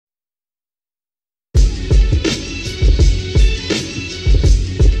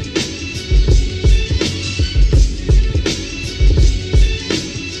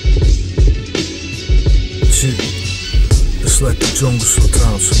jungle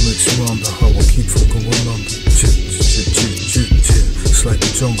sometimes, it makes you wonder how I keep from going under. It's like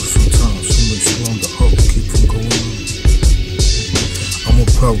the jungle sometimes, it makes you wonder how I keep from going under. I'm a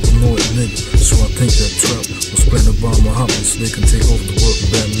paranoid nigga, so I think that trap was planted by Muhammad so they can take over the world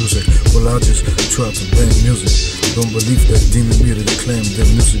with bad music. Well, I just try to ban music. Don't believe that demon media that claim their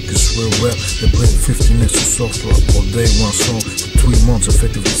music is real rap. They play 50 next to soft rock all day, one song for 3 months,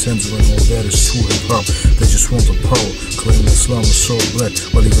 effectively censoring all that is true hip-hop. They just want the power, claim Islam is so black.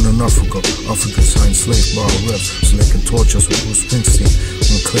 While even in Africa, Africans are enslaved by our reps, so they can torture us with Bruce Springsteen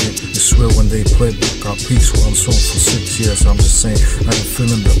and claim it's real when they play our peace. One song for 6 years, I'm just saying, I ain't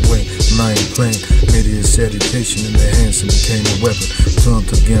feeling that way, and I ain't playing. Media's education in their hands and became a weapon, turned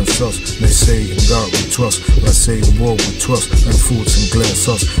against us. They say in God we trust, but I say in war we trust, and foods and glass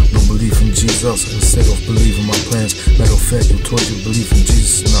us. Don't believe in Jesus instead of believing my plans. Matter of fact, you told you believe in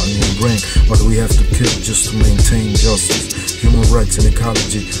Jesus, not in your brain. Why do we have to kill just to maintain justice? Human rights and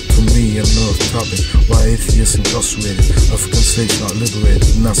ecology, to me, an earth topic. Why atheists incarcerated, African slaves not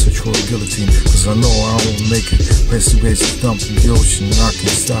liberated, not such for guillotine? Cause I know I won't make it. Plastic waste is dumped in the ocean, I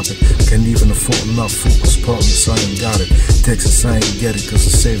can't stop it. Can't even afford enough food, cause partners I ain't got it. Texas I ain't get it, cause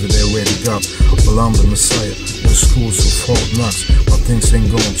the savior they already got. Well, I'm the messiah, in schools of hard knocks. My things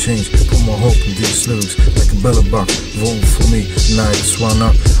ain't gonna change, put my hope in these lyrics. Like a bella box, voting for me, nice, why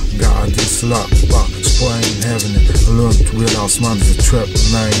not? God, this lot, so I ain't having it. I learned to realize mine is a trap,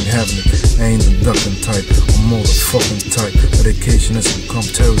 and I ain't having it. I ain't the ducking type, I'm more the fucking type. Medication has become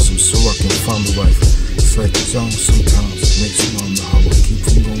terrorism, so I can find the wife. It's like the jungle sometimes, it makes me wonder how I keep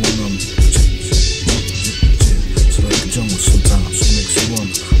from going under. It's like the jungle sometimes, it makes me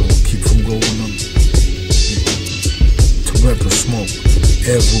wonder how I keep from going under. Tobacco smoke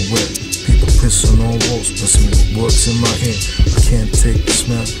everywhere, people pissing on walls, blessing me with words in my head. I can't take the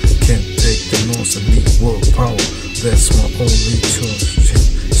smell, can't take the noise, I need world power, that's my only choice.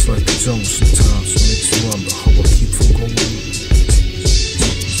 It's like the jungle sometimes, it makes you wonder how I keep from going under.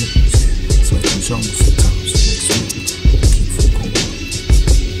 It's like the jungle sometimes, it makes you wonder how I keep from going under.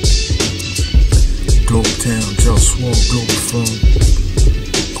 Globaltown, JustWar, Globalfirm.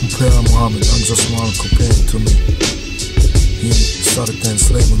 Compare Muhammad, I'm just want to compare him to me. He started the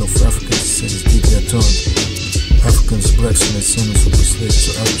enslavement of Africans, he said his deeply turned. Africans, blacks, and their sinners would be slaves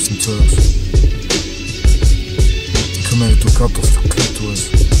to Arabs and Turks. He commanded to cut off the clitoris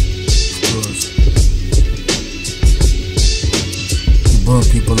of girls. He burned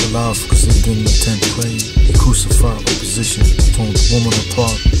people alive because they didn't attend praying. He crucified opposition, torn the woman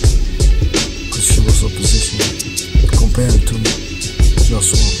apart because she was opposition. Compare him to me,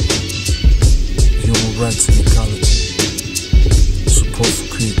 JustWar. Human rights and ecology. Support for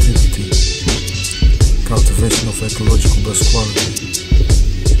creativity, cultivation of ecological best quality,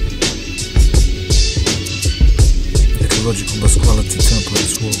 ecological best quality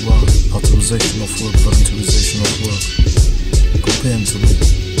templates worldwide, automization of work, voluntarization of work. Comparing to me,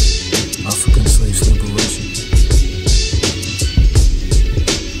 African slaves liberation.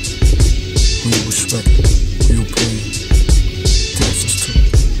 We respect it.